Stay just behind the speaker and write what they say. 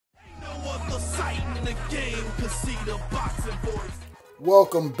the game, cause see the boxing voice.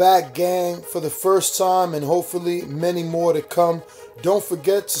 Welcome back, gang, for the first time and hopefully many more to come. Don't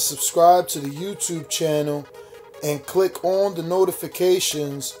forget to subscribe to the YouTube channel and click on the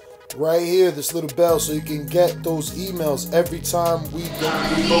notifications right here, this little bell, so you can get those emails every time we go.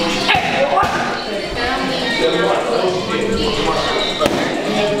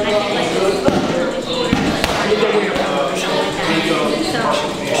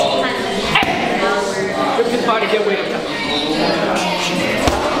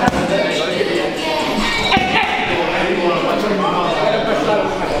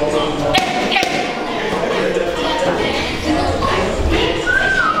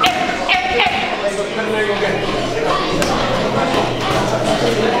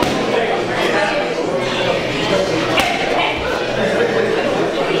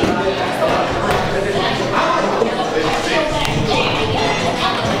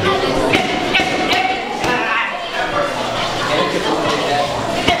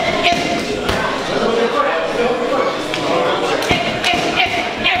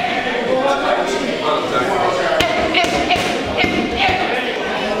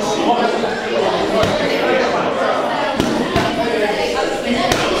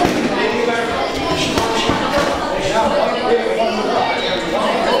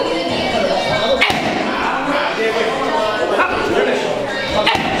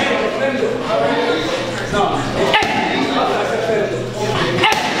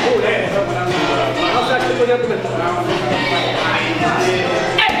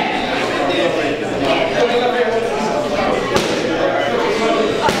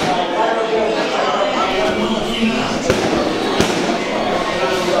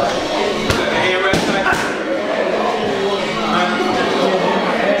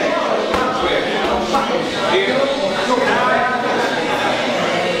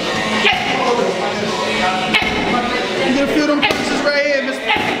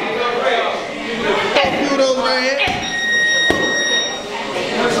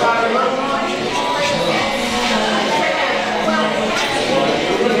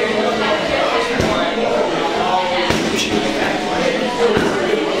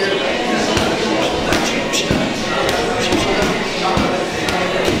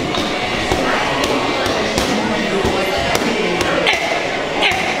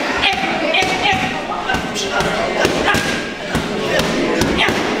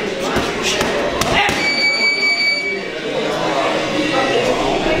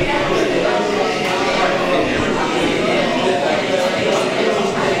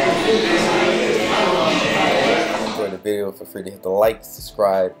 Video, feel free to hit the like,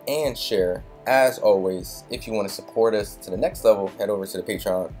 subscribe, and share. As always, if you want to support us to the next level, head over to the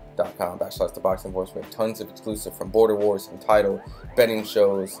patreon.com/ThaBoxingVoice. We have tons of exclusive from Border Wars, from title, betting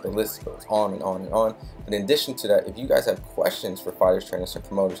shows, the list goes on and on and on. But in addition to that, if you guys have questions for fighters, trainers, and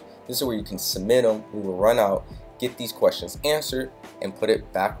promoters, this is where you can submit them. We will run out, get these questions answered, and put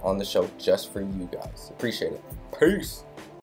it back on the show just for you guys. Appreciate it. Peace.